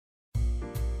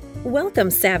Welcome,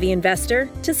 savvy investor,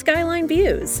 to Skyline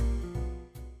Views.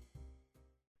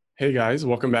 Hey guys,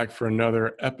 welcome back for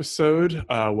another episode.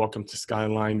 Welcome to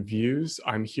Skyline Views.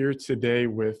 I'm here today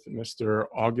with Mr.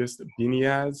 August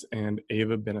Biniaz and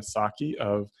Ava Benesocky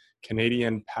of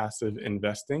Canadian Passive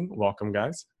Investing. Welcome,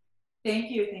 guys. Thank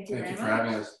you. Thank you for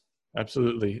having us.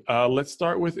 Absolutely. Let's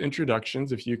start with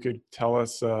introductions. If you could tell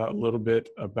us a little bit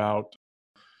about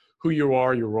who you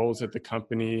are, your roles at the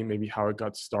company, maybe how it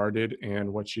got started,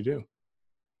 and what you do.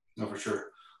 No, for sure.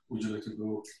 Would you like to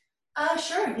go?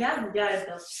 Sure. Yeah, I'd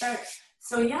love to start.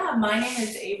 So my name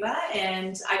is Ava,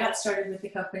 and I got started with the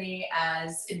company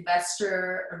as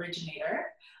investor originator,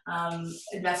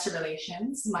 investor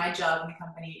relations. My job in the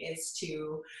company is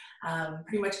to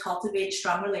pretty much cultivate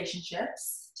strong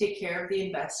relationships, take care of the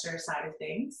investor side of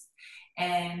things,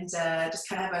 and just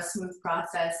kind of have a smooth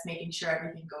process, making sure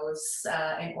everything goes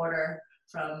in order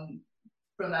from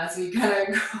as we kind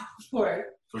of go forward.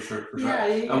 For sure. Yeah.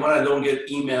 And when I don't get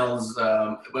emails,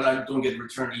 when I don't get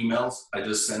return emails, I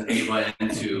just send Ava in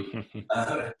to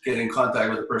get in contact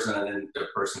with the person, and then the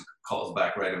person calls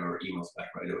back right away or emails back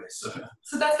right away. So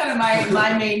that's kind of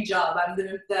my main job. I'm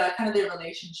the kind of the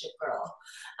relationship girl.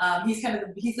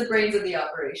 He's the brains of the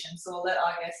operation. So we'll let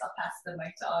August. I'll pass the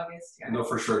mic to August here. No,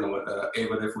 for sure. No,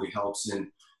 Ava definitely helps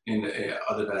in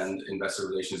other than investor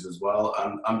relations as well.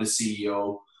 I'm the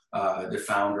CEO. The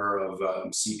founder of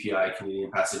CPI, Canadian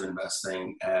Passive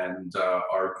Investing, and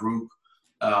our group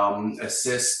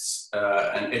assists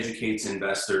and educates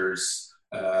investors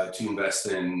to invest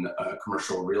in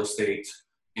commercial real estate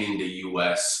in the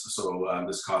US. So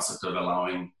this concept of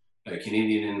allowing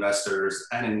Canadian investors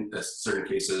and in certain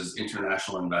cases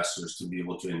international investors to be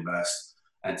able to invest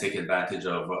and take advantage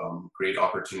of great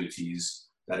opportunities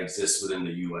that exist within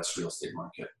the US real estate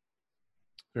market.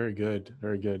 Very good.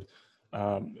 Very good.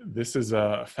 This is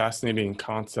a fascinating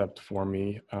concept for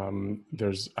me. I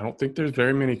don't think there's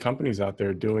very many companies out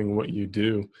there doing what you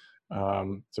do.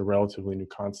 It's a relatively new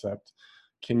concept.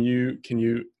 Can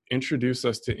you introduce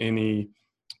us to any,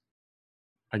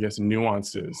 I guess,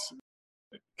 nuances?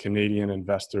 Canadian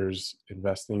investors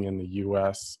investing in the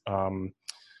U.S.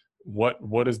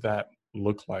 What does that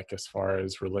look like as far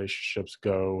as relationships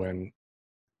go, and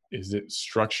is it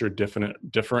structured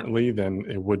differently than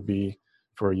it would be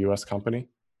for a U.S. company?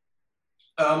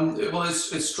 Well,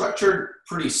 it's structured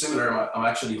pretty similar. I'm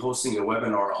actually hosting a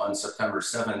webinar on September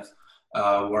 7th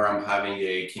where I'm having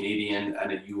a Canadian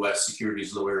and a U.S.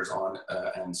 securities lawyers on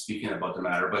and speaking about the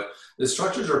matter. But the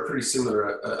structures are pretty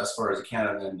similar as far as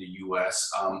Canada and the U.S.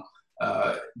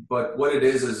 But what it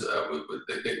is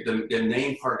the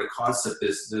main part of the concept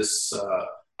is this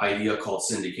idea called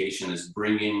syndication, is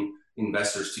bringing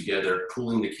investors together,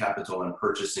 pooling the capital and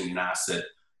purchasing an asset,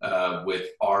 with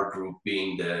our group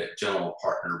being the general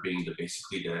partner, being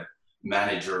basically the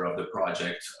manager of the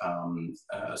project.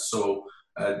 So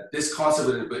this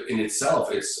concept in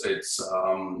itself, it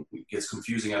gets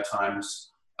confusing at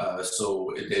times.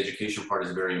 So the education part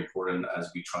is very important as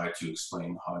we try to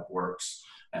explain how it works.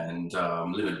 And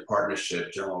limited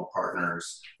partnership, general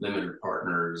partners, limited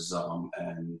partners,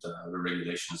 and the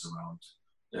regulations around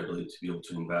the ability to be able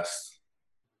to invest.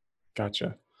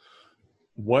 Gotcha.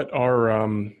 What are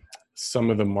some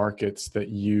of the markets that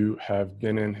you have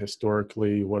been in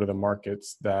historically? What are the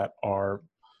markets that are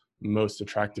most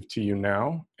attractive to you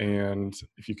now? And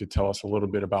if you could tell us a little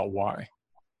bit about why.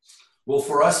 Well,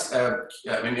 for us,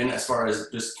 as far as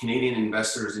just Canadian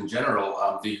investors in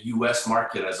general, the U.S.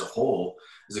 market as a whole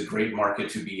is a great market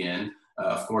to be in.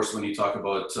 Of course, when you talk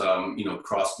about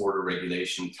cross-border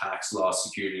regulation, tax laws,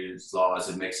 securities laws,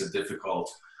 it makes it difficult.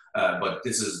 But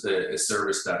this is a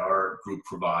service that our group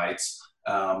provides.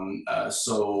 The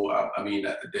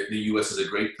U.S. is a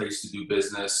great place to do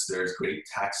business. There's great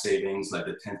tax savings like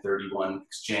the 1031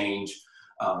 exchange,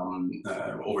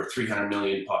 over 300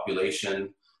 million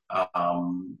population,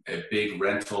 a big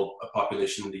rental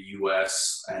population in the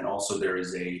U.S. And also there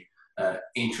is a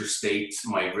interstate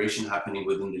migration happening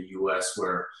within the U.S.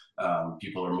 where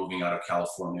people are moving out of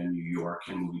California and New York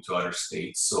and moving to other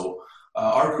states. So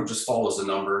our group just follows the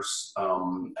numbers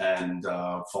and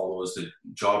follows the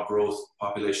job growth,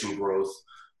 population growth,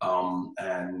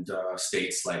 and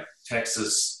states like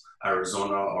Texas,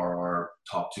 Arizona are our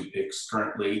top two picks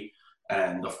currently.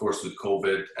 And of course, with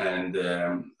COVID and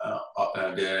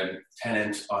the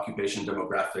tenant occupation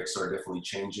demographics are definitely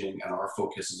changing, and our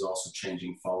focus is also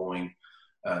changing following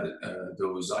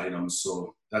those items.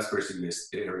 So that's basically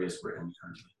the areas we're in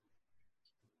currently.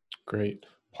 Great.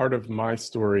 Part of my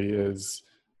story is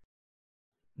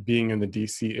being in the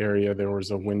DC area. There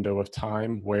was a window of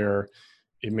time where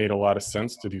it made a lot of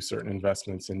sense to do certain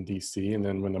investments in DC. And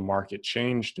then when the market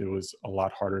changed, it was a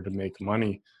lot harder to make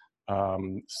money.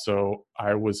 So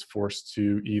I was forced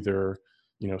to either,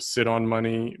 sit on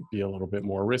money, be a little bit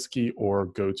more risky, or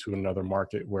go to another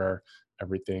market where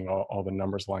everything, all the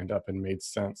numbers lined up and made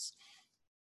sense.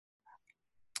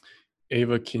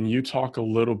 Ava, can you talk a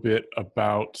little bit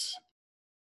about,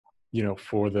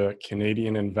 for the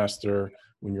Canadian investor,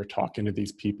 when you're talking to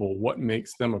these people, what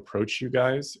makes them approach you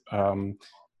guys?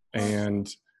 And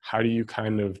how do you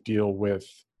kind of deal with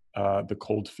the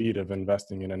cold feet of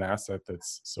investing in an asset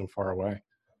that's so far away?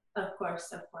 Of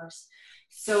course, of course.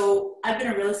 So I've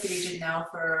been a real estate agent now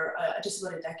for just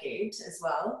about a decade as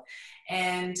well.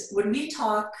 And when we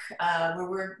talk, where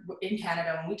we're in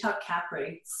Canada, when we talk cap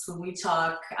rates, when we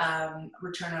talk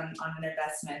return on an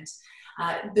investment,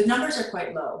 the numbers are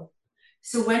quite low.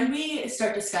 So when we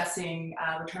start discussing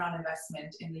return on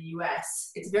investment in the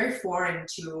US, it's very foreign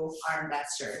to our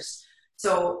investors.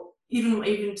 So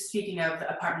even speaking of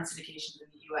apartment syndications in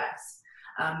the US,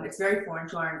 it's very foreign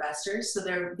to our investors. So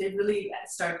they really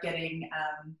start getting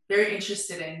very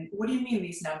interested in, what do you mean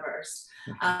these numbers?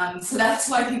 So that's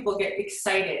why people get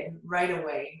excited right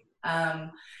away.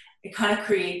 It kind of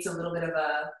creates a little bit of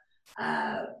a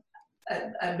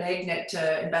magnet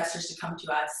to investors to come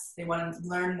to us. They want to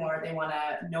learn more. They want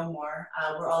to know more.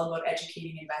 We're all about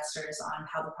educating investors on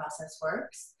how the process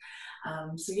works.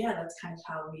 So yeah, that's kind of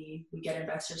how we get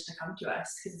investors to come to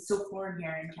us, because it's so foreign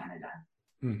here in Canada.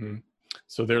 Mm-hmm.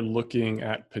 So they're looking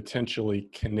at potentially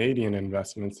Canadian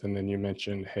investments. And then you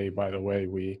mentioned, hey, by the way,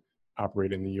 we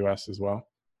operate in the US as well.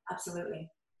 Absolutely.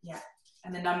 Yeah.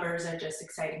 And the numbers are just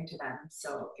exciting to them.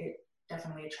 So it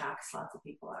definitely attracts lots of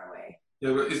people our way.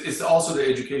 Yeah, it's also the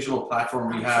educational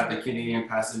platform we have, the Canadian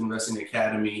Passive Investing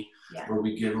Academy, where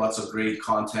we give lots of great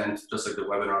content, just like the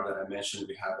webinar that I mentioned.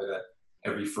 We have it at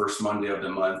every first Monday of the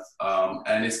month.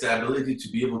 And it's the ability to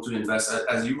be able to invest,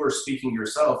 as you were speaking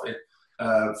yourself,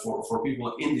 for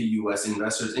people in the US,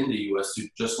 investors in the US, to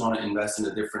just want to invest in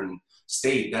a different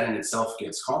state, that in itself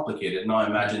gets complicated. Now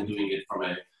imagine doing it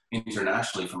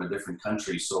internationally from a different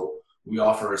country. So we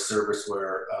offer a service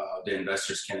where the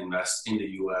investors can invest in the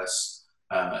US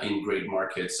in great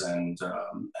markets, and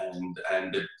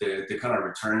the kind of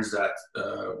returns that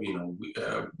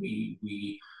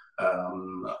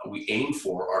we aim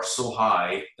for are so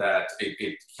high that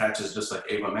it catches, just like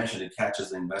Ava mentioned, it catches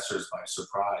the investors by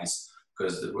surprise,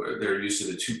 because they're used to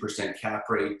the 2% cap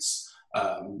rates.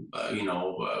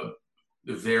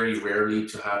 Very rarely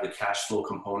to have the cash flow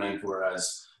component,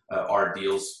 whereas our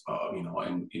deals, in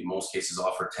most cases,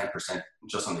 offer 10%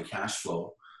 just on the cash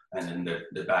flow, and then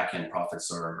the back end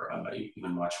profits are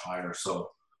even much higher.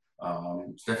 So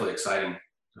it's definitely exciting.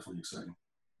 Definitely exciting.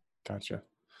 Gotcha.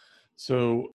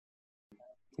 So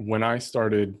when I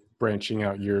started branching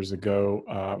out years ago,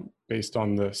 based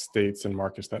on the states and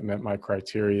markets that met my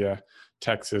criteria,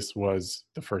 Texas was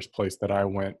the first place that I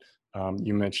went.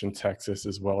 You mentioned Texas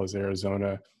as well as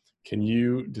Arizona. Can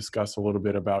you discuss a little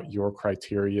bit about your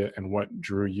criteria and what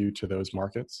drew you to those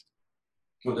markets?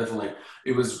 Well, definitely.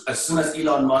 It was as soon as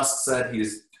Elon Musk said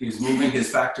he's moving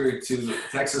his factory to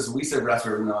Texas, we said, that's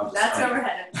where we're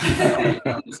headed.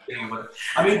 I'm just kidding. But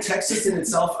I mean, Texas in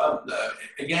itself,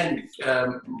 again,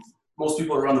 most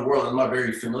people around the world are not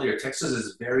very familiar. Texas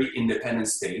is a very independent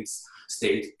state.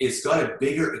 It's got a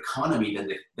bigger economy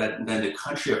than the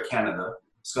country of Canada.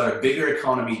 It's got a bigger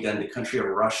economy than the country of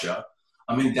Russia.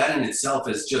 I mean, that in itself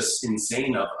is just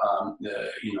insane of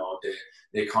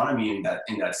the economy in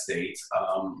that state.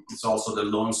 It's also the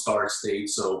Lone Star state,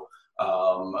 so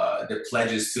the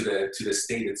pledges to the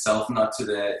state itself, not to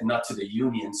the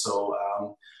union. So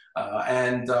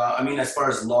I mean, as far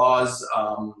as laws,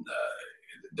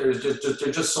 there's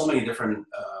just so many different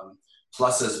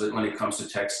pluses when it comes to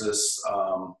Texas.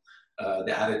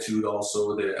 The attitude,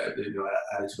 also the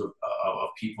attitude of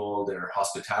people, their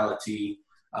hospitality.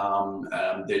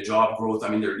 The job growth. I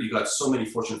mean, you got so many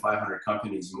Fortune 500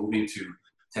 companies moving to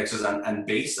Texas and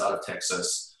based out of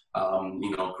Texas.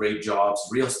 Great jobs.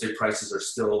 Real estate prices are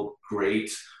still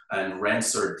great, and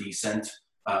rents are decent.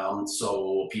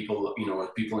 So people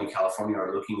in California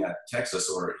are looking at Texas,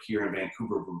 or here in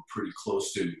Vancouver, we're pretty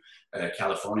close to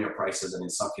California prices, and in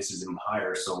some cases even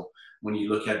higher. So when you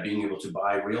look at being able to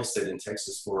buy real estate in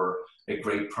Texas for a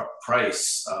great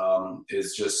price,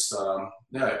 is just, I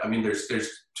mean, there's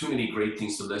too many great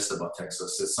things to list about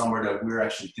Texas. It's somewhere that we're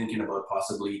actually thinking about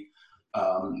possibly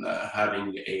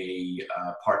having a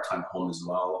part-time home as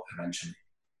well eventually.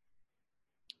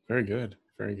 Very good.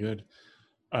 Very good.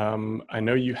 I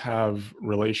know you have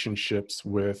relationships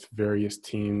with various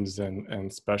teams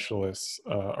and specialists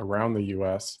around the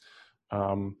U.S.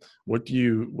 What do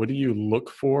you look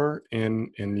for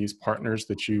in these partners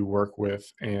that you work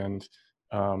with, and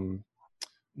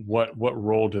what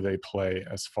role do they play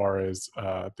as far as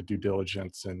the due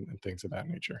diligence and things of that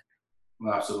nature?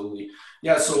 Absolutely.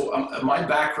 Yeah. So my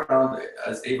background,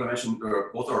 as Ava mentioned, or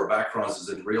both our backgrounds is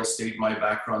in real estate. My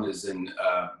background is in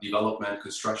development,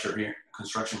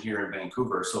 construction here in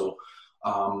Vancouver. So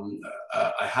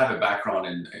I have a background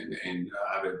in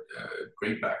I have a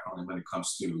great background when it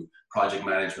comes to project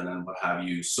management and what have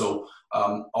you. So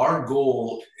our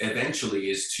goal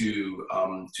eventually is to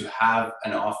have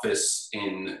an office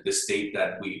in the state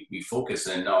that we focus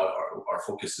in. Now our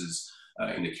focus is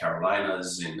in the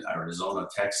Carolinas, in Arizona,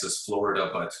 Texas,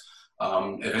 Florida, but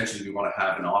eventually we want to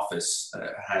have an office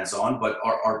hands-on. But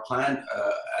our plan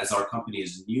as our company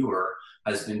is newer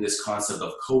has been this concept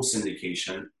of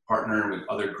co-syndication, partnering with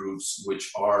other groups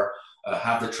which are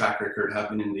have the track record, have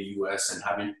been in the US and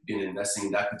haven't been investing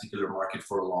in that particular market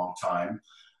for a long time.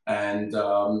 And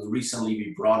recently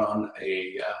we brought on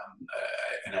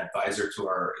an advisor to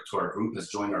our group, has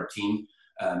joined our team,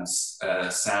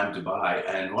 Sam Dubai,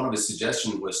 and one of his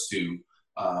suggestions was to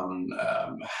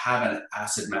have an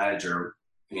asset manager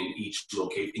in each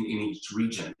location, in each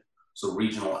region, so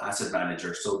regional asset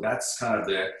manager. So that's kind of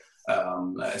the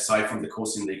aside from the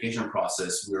co-syndication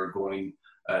process, we're going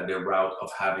the route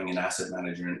of having an asset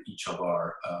manager in each of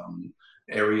our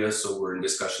areas. So we're in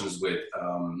discussions with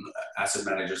asset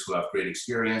managers who have great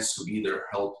experience, who either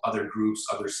help other groups,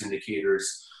 other syndicators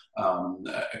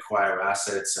acquire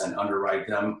assets and underwrite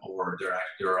them, or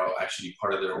they're actually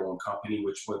part of their own company,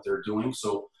 which what they're doing.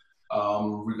 So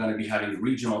we're going to be having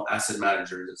regional asset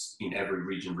managers in every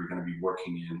region we're going to be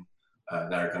working in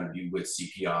that are going to be with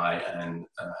CPI and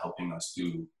helping us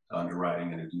do the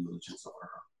underwriting and the due diligence of our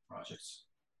projects.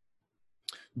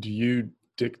 Do you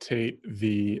dictate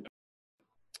the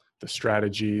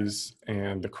strategies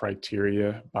and the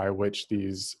criteria by which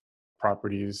these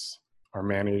properties are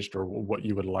managed, or what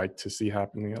you would like to see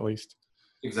happening at least?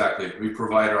 Exactly. We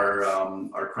provide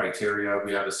our criteria.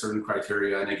 We have a certain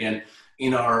criteria. And again,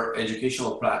 in our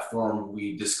educational platform,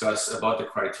 we discuss about the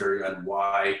criteria and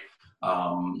why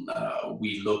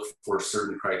we look for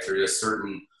certain criteria, a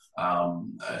certain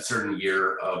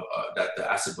year of that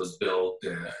the asset was built,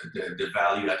 the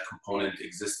value, that component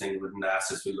existing within the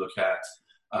assets we look at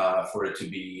for it to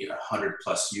be 100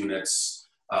 plus units.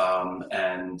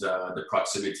 And the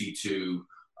proximity to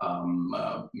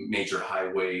major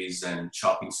highways and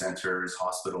shopping centers,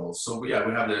 hospitals. So yeah,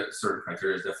 we have the certain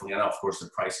criteria definitely, and of course the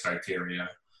price criteria.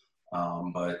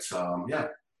 Yeah,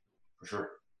 for sure.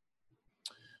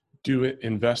 Do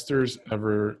investors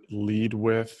ever lead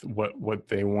with what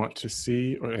they want to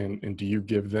see, and do you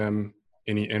give them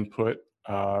any input?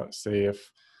 Say if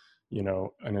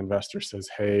an investor says,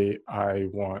 hey, I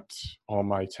want all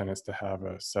my tenants to have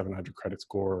a 700 credit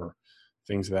score, or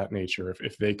things of that nature.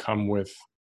 If they come with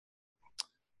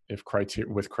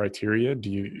criteria, do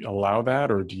you allow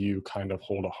that, or do you kind of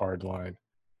hold a hard line?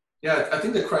 Yeah, I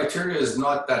think the criteria is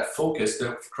not that focused.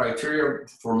 The criteria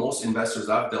for most investors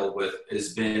I've dealt with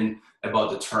has been about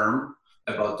the term,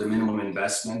 about the minimum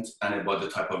investment, and about the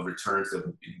type of returns that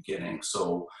we'll be getting.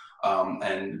 So,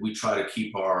 and we try to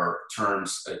keep our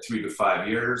terms at 3 to 5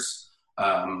 years.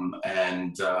 The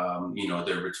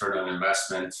return on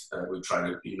investment, we try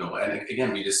to, and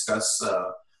again, we discuss,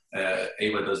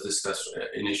 Ava does discuss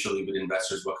initially with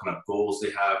investors what kind of goals they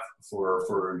have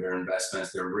for their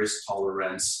investments, their risk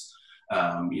tolerance,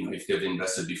 if they've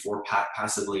invested before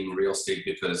passively in real estate,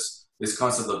 because this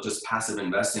concept of just passive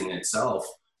investing in itself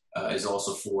is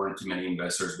also foreign to many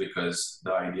investors, because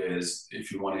the idea is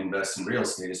if you want to invest in real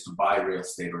estate is to buy real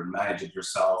estate or manage it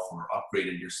yourself or upgrade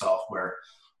it yourself, where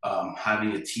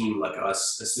having a team like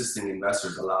us assisting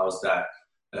investors allows that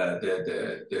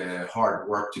the hard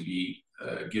work to be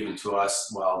given to us,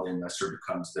 while the investor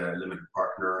becomes the limited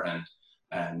partner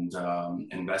and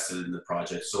invested in the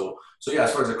project. So yeah,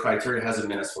 as far as the criteria hasn't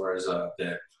been as far as the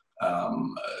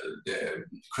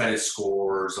credit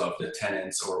scores of the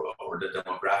tenants or the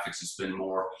demographics. It's been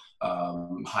more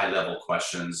high level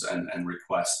questions and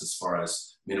requests as far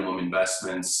as minimum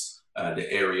investments, the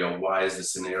area, why is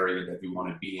this an area that we want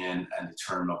to be in, and the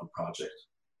term of the project.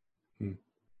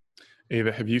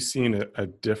 Ava, have you seen a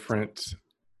different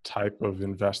type of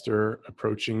investor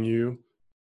approaching you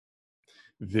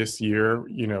this year,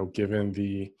 given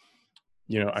the,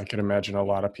 I can imagine a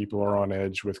lot of people are on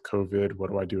edge with COVID. What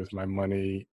do I do with my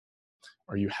money?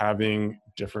 Are you having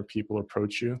different people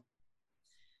approach you?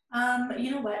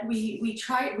 You know what, we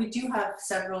do have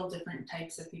several different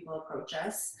types of people approach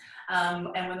us.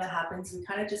 And when that happens, we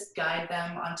kind of just guide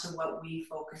them onto what we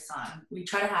focus on. We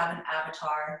try to have an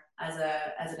avatar as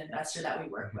an investor that we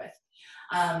work with.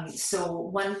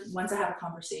 So once I have a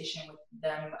conversation with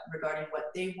them regarding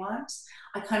what they want,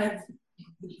 I kind of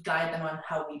guide them on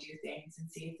how we do things and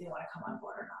see if they want to come on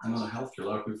board or not. I know healthcare, a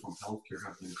lot of people from healthcare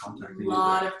have been contacting a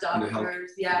lot of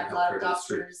doctors, a lot of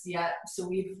doctors,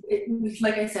 So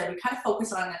like I said, we kind of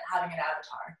focus on having an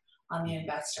avatar on the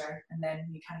investor, and then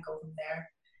we kind of go from there.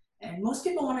 And most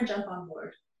people want to jump on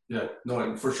board. Yeah,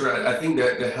 no, for sure. I think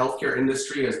that the healthcare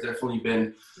industry has definitely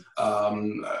been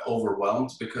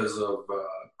overwhelmed because of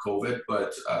COVID,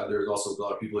 but there's also a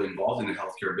lot of people involved in the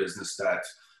healthcare business that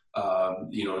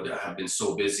that have been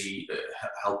so busy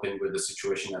helping with the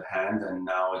situation at hand, and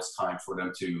now it's time for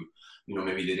them to,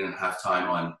 maybe they didn't have time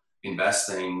on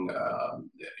investing,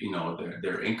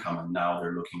 their income, and now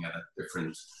they're looking at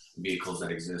different vehicles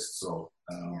that exist. So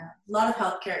a lot of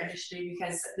healthcare industry,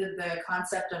 because the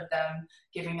concept of them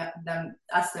giving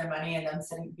us their money and them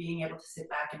being able to sit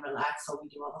back and relax while we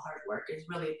do all the hard work is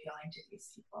really appealing to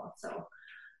these people. So.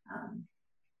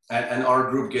 And our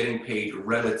group getting paid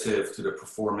relative to the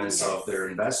performance of their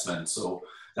investment. So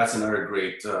that's another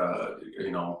great,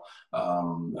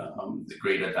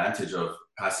 great advantage of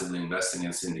passively investing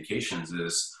in syndications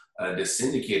is the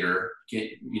syndicator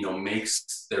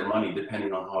makes their money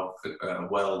depending on how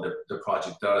well the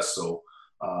project does. So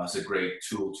it's a great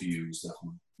tool to use,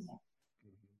 definitely.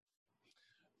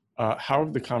 How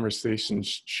have the conversations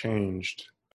changed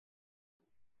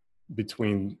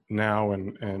between now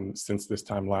and since this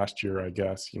time last year, I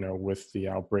guess, with the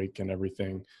outbreak and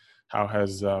everything? How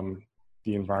has the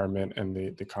environment and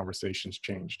the conversations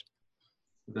changed?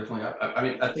 Definitely. I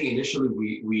mean, I think initially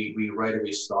we right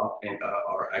away stopped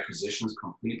our acquisitions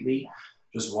completely,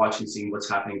 just watching, seeing what's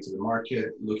happening to the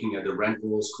market, looking at the rent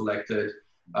rolls collected.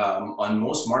 On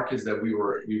most markets that we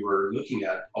were looking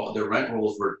at, the rent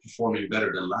rolls were performing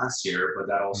better than last year, but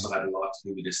that also had a lot to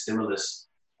do with the stimulus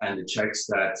and the checks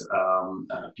that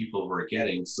people were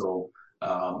getting. So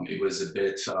it was a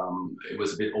bit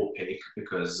opaque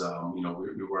because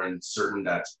we weren't certain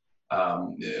that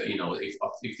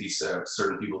if these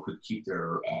certain people could keep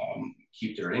their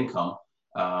income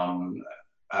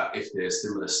if the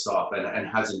stimulus stopped, and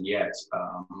hasn't yet.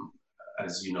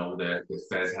 As you know, the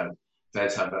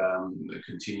Feds have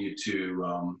continued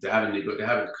to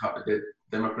the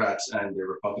Democrats and the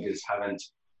Republicans haven't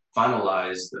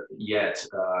finalized yet,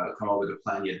 come up with a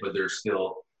plan yet, but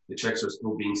the checks are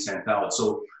still being sent out.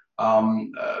 So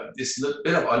it's a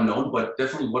bit of unknown, but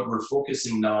definitely what we're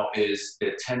focusing now is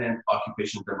the tenant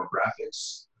occupation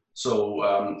demographics. So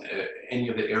any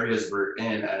of the areas we're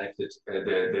in, and if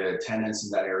the tenants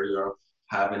in that area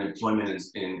have an employment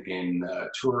in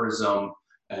tourism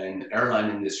and airline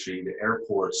industry, the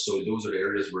airports, so those are the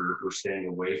areas we're staying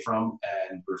away from,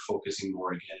 and we're focusing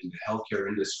more again in the healthcare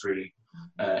industry,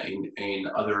 in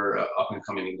other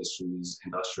up-and-coming industries,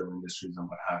 industrial industries, and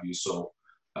what have you. So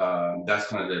that's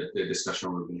kind of the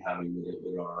discussion we've been having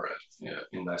with our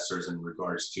investors in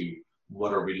regards to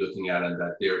what are we looking at, and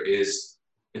that there is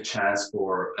a chance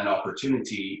for an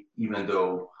opportunity, even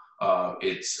though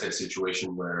it's a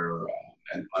situation where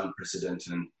an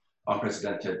unprecedented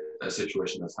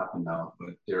situation that's happened now, but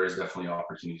there is definitely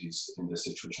opportunities in this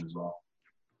situation as well.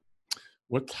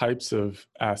 What types of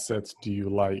assets do you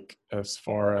like as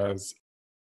far as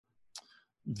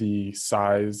the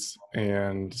size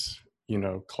and,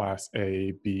 class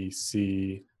A, B,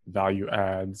 C, value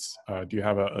adds? Do you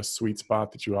have a sweet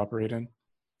spot that you operate in?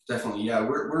 Definitely, yeah.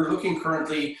 We're looking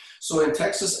currently, so in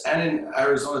Texas and in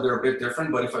Arizona, they're a bit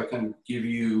different, but if I can give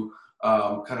you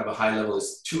kind of a high level,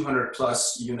 is 200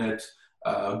 plus unit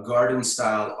garden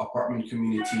style apartment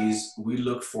communities. We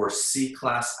look for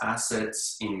C-class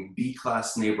assets in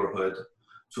B-class neighborhood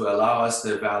to allow us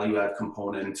the value add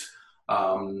component.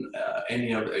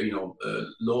 Any of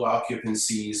low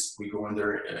occupancies, we go in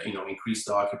there, increase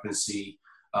the occupancy,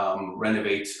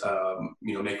 renovate,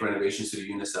 make renovations to the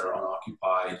units that are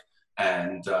unoccupied,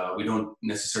 and we don't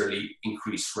necessarily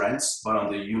increase rents, but on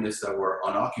the units that were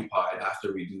unoccupied,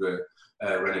 after we do the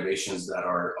renovations that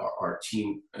our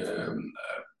team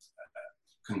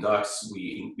conducts,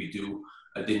 we do,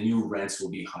 the new rents will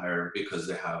be higher because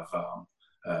they have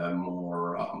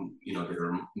more,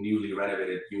 they're newly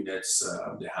renovated units,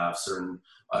 they have certain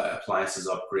appliances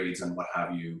upgrades and what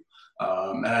have you.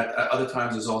 And at other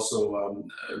times there's also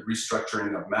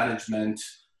restructuring of management,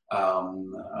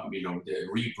 the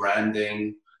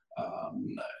rebranding,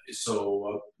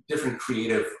 different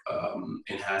creative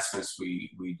enhancements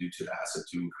we do to the asset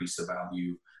to increase the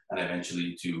value and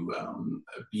eventually to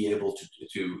be able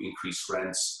to increase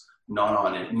rents, not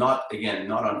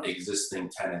on existing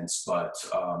tenants, but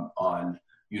on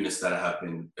units that have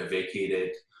been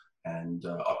vacated and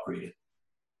upgraded.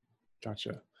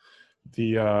 Gotcha.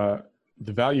 The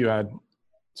value add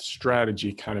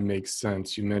strategy kind of makes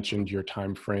sense. You mentioned your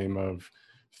time frame of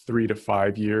 3 to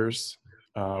 5 years,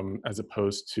 as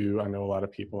opposed to, I know a lot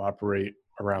of people operate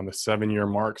around the 7-year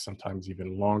mark, sometimes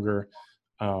even longer.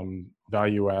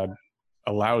 Value add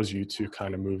allows you to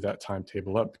kind of move that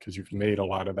timetable up because you've made a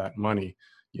lot of that money,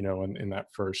 you know, in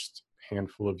that first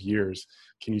handful of years.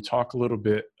 Can you talk a little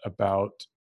bit about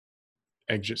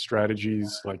exit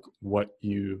strategies, like what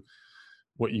you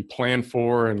plan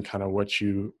for and kind of what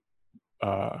you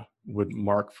would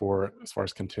mark for as far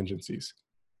as contingencies?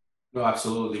 No,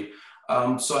 absolutely.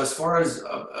 So as far as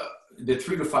the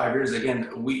 3 to 5 years, again,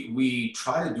 we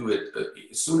try to do it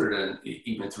sooner than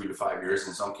even 3 to 5 years.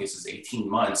 In some cases, 18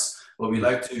 months. But we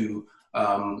like to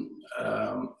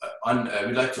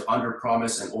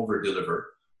under-promise and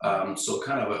over-deliver. So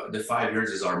kind of the 5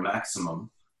 years is our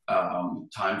maximum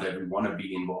time that we want to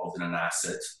be involved in an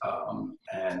asset.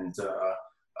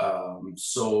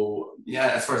 So yeah,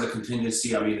 as far as the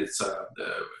contingency, I mean, it's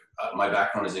my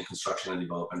background is in construction and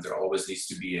development. There always needs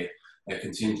to be a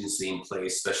contingency in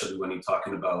place, especially when you're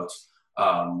talking about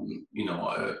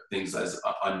things as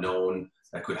unknown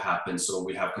that could happen. So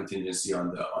we have contingency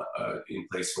on in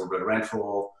place for the rent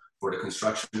roll, for the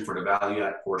construction, for the value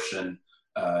add portion,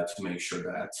 to make sure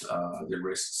that the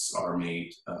risks are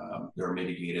they're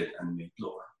mitigated and made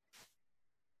lower.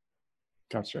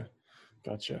 Gotcha.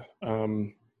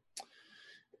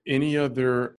 Any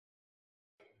other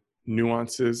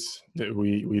nuances that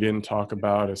we didn't talk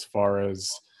about as far as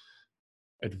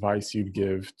advice you'd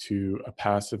give to a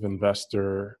passive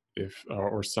investor,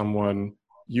 or someone,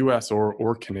 US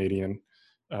or Canadian,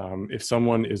 if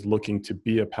someone is looking to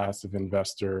be a passive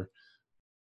investor,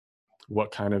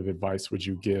 what kind of advice would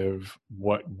you give?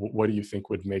 What do you think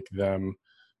would make them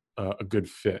a good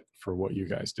fit for what you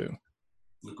guys do?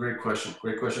 Great question.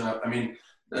 I mean,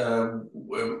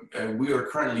 we are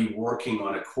currently working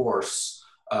on a course.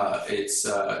 It's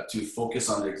to focus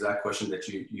on the exact question that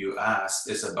you asked.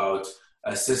 It's about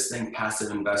assisting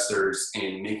passive investors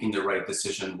in making the right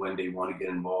decision when they want to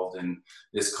get involved in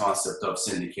this concept of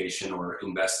syndication or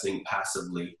investing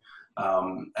passively.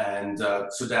 So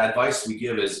the advice we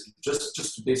give is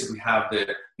just to basically have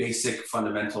the basic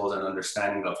fundamentals and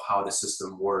understanding of how the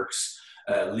system works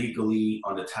legally,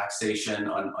 on the taxation,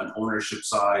 on ownership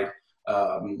side.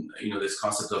 This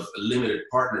concept of limited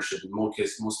partnership. In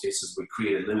most cases, we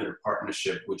create a limited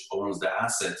partnership which owns the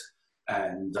asset.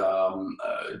 And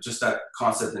just that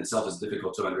concept in itself is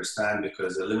difficult to understand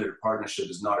because a limited partnership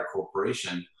is not a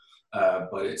corporation,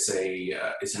 but it's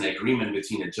an agreement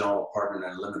between a general partner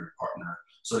and a limited partner.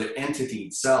 So the entity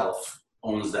itself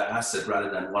owns the asset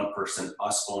rather than one person,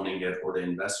 us owning it or the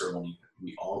investor owning it.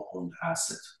 We all own the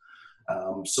asset.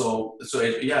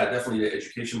 Definitely the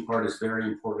education part is very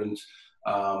important.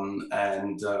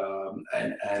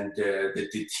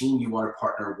 The team you want to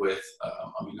partner with,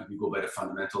 we go by the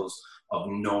fundamentals of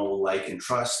know, like, and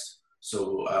trust.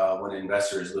 So when an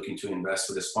investor is looking to invest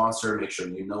with a sponsor, make sure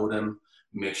you know them,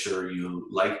 make sure you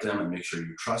like them, and make sure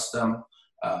you trust them.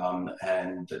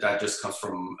 And that just comes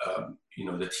from,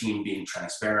 the team being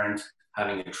transparent,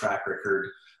 having a track record,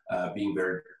 being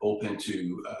very open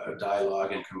to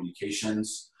dialogue and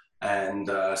communications. And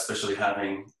especially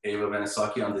having Ava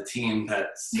Benesocky on the team,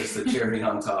 that's just a cherry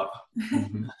on top.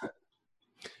 Mm-hmm.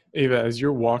 Ava, as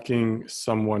you're walking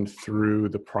someone through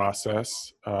the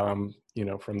process, from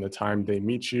the time they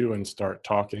meet you and start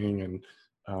talking and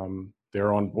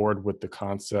they're on board with the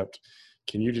concept,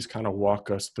 can you just kind of walk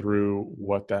us through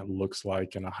what that looks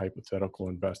like in a hypothetical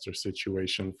investor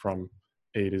situation from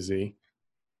A to Z?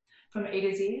 From A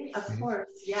to Z, of course,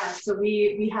 yeah. So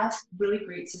we have really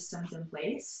great systems in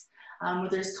place. Where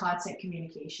there's constant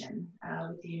communication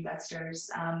with the investors.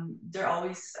 They're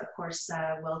always, of course,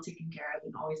 well taken care of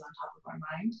and always on top of our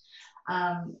mind.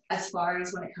 As far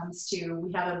as when it comes to,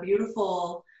 we have a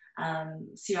beautiful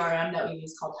CRM that we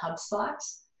use called HubSpot.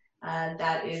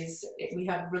 We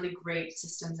have really great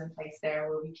systems in place there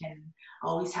where we can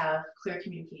always have clear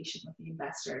communication with the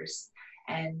investors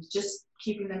and just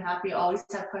keeping them happy, always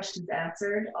have questions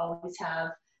answered, always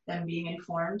have them being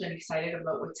informed and excited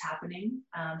about what's happening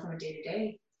from a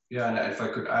day-to-day. Yeah, and if I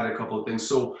could add a couple of things.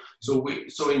 So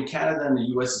in Canada and the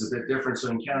US is a bit different. So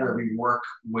in Canada, we work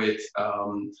with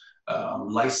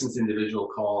licensed individual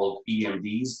called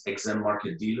EMDs, exempt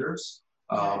market dealers.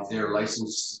 They're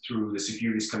licensed through the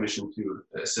Securities Commission to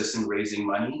assist in raising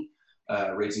money.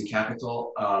 raising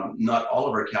capital. Not all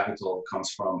of our capital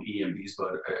comes from EMBs,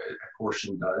 but a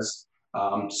portion does.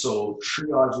 So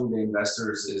triaging the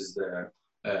investors is the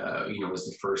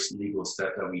first legal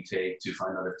step that we take to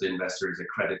find out if the investor is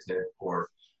accredited or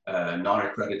not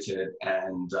accredited,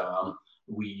 and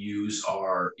we use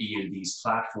our EMB's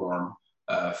platform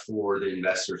for the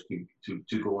investors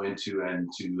to go into and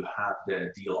to have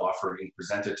the deal offering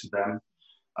presented to them.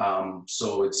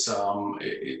 So it's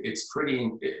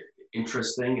pretty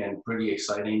interesting and pretty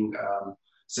exciting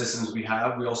systems we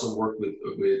have. We also work with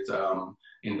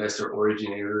investor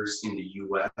originators in the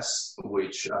US,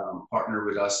 which partner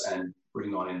with us and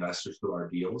bring on investors to our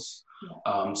deals.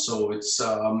 So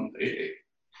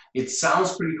it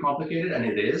sounds pretty complicated, and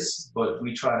it is, but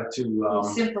we try to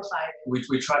simplify it.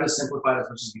 We try to simplify it as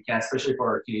much as we can, especially for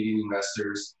our Canadian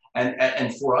investors,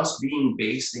 and for us being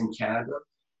based in Canada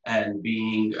and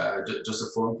being just a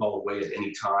phone call away at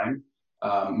any time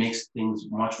makes things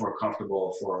much more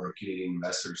comfortable for our Canadian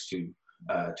investors to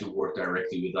work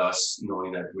directly with us,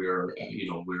 knowing that we're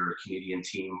a Canadian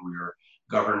team, we're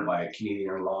governed by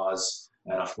Canadian laws,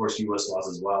 and of course US laws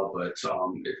as well, but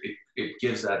it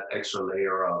gives that extra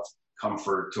layer of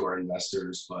comfort to our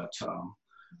investors. But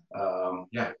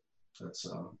that's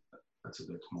a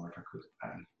bit more if I could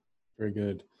add. Very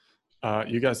good.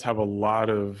 You guys have a lot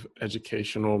of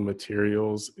educational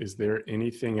materials. Is there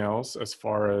anything else as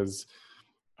far as,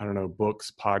 I don't know,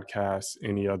 books, podcasts,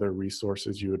 any other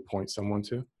resources you would point someone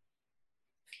to?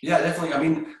 Yeah, definitely. I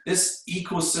mean, this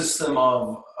ecosystem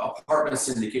of apartment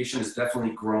syndication is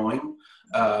definitely growing.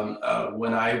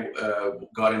 When I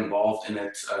got involved in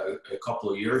it a couple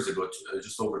of years ago,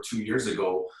 just over 2 years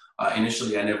ago,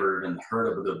 initially I never even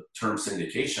heard of the term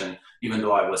syndication, even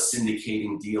though I was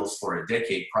syndicating deals for a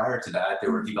decade prior to that. They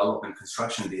were development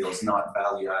construction deals, not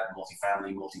value-add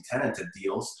multifamily, multi-tenanted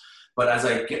deals. But as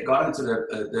I got into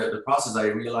the process, I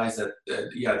realized that,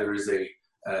 there is a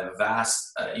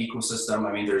vast ecosystem.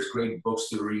 I mean, there's great books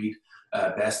to read.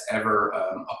 Best ever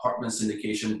apartment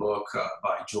syndication book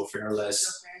by Joe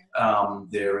Fairless.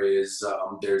 There's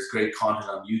great content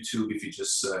on YouTube. If you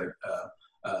just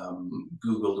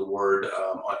Google the word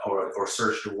or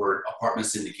search the word apartment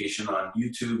syndication on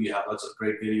YouTube, you have lots of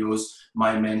great videos.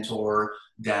 My mentor,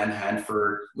 Dan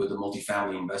Hanford with the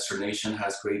Multifamily Investor Nation,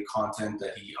 has great content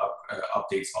that he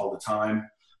updates all the time.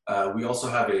 We also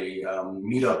have a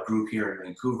meetup group here in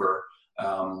Vancouver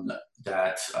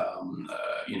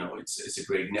it's a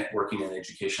great networking and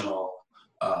educational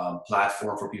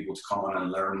platform for people to come on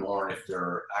and learn more if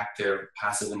they're active,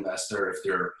 passive investor, if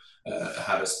they're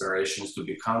have aspirations to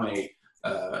become a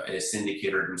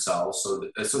syndicator themselves. So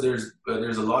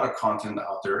there's a lot of content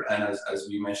out there, and as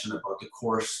we mentioned about the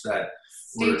course that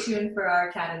stay tuned for our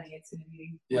academy. It's going to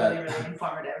be really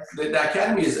informative. The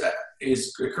academy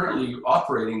is currently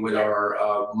operating with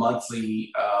our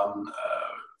monthly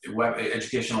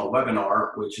educational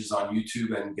webinar, which is on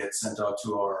YouTube and gets sent out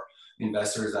to our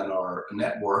investors and our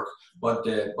network. But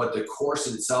the course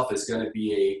itself is going to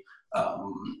be a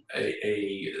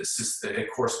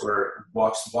course where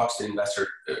walks the investor.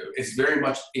 It's very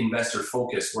much investor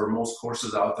focused, where most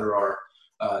courses out there are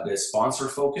the sponsor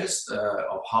focused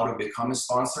of how to become a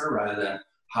sponsor rather than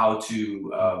how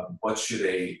to what should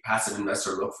a passive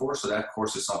investor look for. So that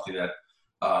course is something that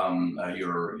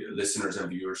your listeners and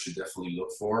viewers should definitely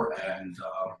look for. And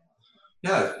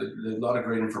there's a lot of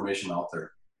great information out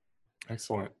there.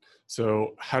 Excellent.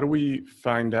 So how do we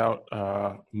find out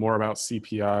more about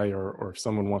CPI, or if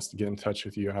someone wants to get in touch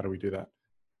with you, how do we do that?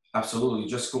 Absolutely.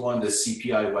 Just go on the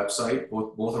CPI website.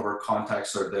 Both of our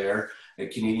contacts are there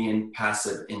at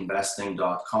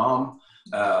CanadianPassiveInvesting.com.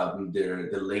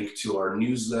 The link to our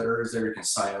newsletter is there. You can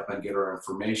sign up and get our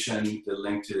information. The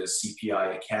link to the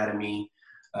CPI Academy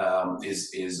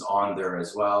is on there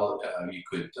as well. You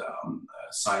could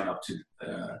sign up to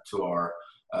our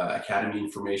Academy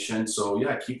information. So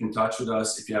keep in touch with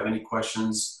us. If you have any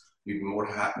questions, we'd be more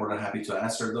than happy to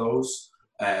answer those.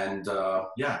 And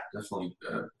definitely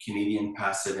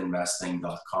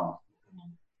CanadianPassiveInvesting.com.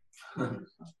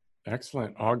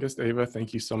 Excellent. August, Ava,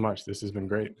 thank you so much. This has been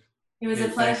great. It was a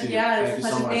pleasure. Yeah, it was a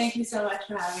pleasure. Thank you so much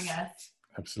for having us.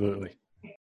 Absolutely.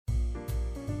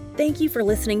 Thank you for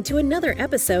listening to another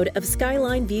episode of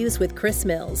Skyline Views with Chris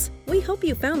Mills. We hope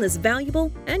you found this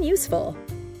valuable and useful.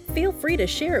 Feel free to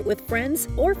share it with friends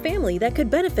or family that could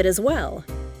benefit as well.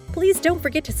 Please don't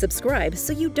forget to subscribe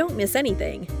so you don't miss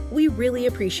anything. We really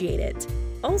appreciate it.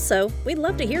 Also, we'd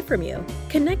love to hear from you.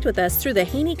 Connect with us through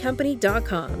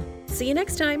thehaneycompany.com. See you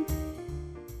next time.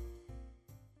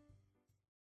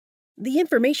 The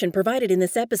information provided in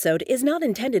this episode is not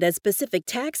intended as specific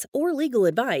tax or legal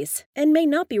advice and may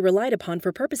not be relied upon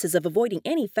for purposes of avoiding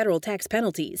any federal tax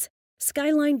penalties.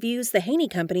 Skyline Views, the Haney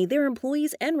Company, their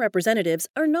employees, and representatives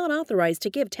are not authorized to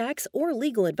give tax or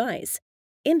legal advice.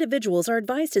 Individuals are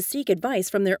advised to seek advice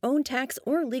from their own tax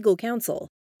or legal counsel.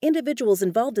 Individuals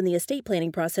involved in the estate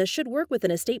planning process should work with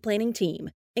an estate planning team,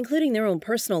 including their own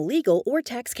personal legal or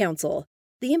tax counsel.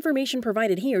 The information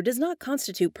provided here does not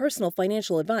constitute personal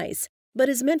financial advice, but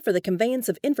is meant for the conveyance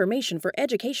of information for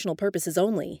educational purposes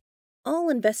only. All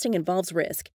investing involves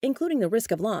risk, including the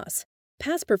risk of loss.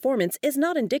 Past performance is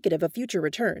not indicative of future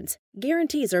returns.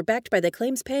 Guarantees are backed by the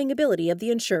claims-paying ability of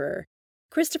the insurer.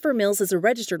 Christopher Mills is a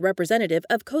registered representative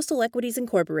of Coastal Equities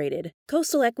Incorporated.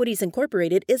 Coastal Equities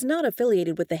Incorporated is not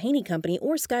affiliated with the Haney Company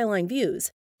or Skyline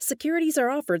Views. Securities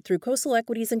are offered through Coastal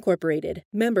Equities Incorporated,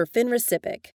 member FINRA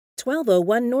SIPC.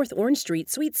 1201 North Orange Street,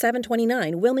 Suite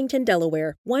 729, Wilmington,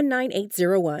 Delaware,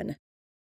 19801.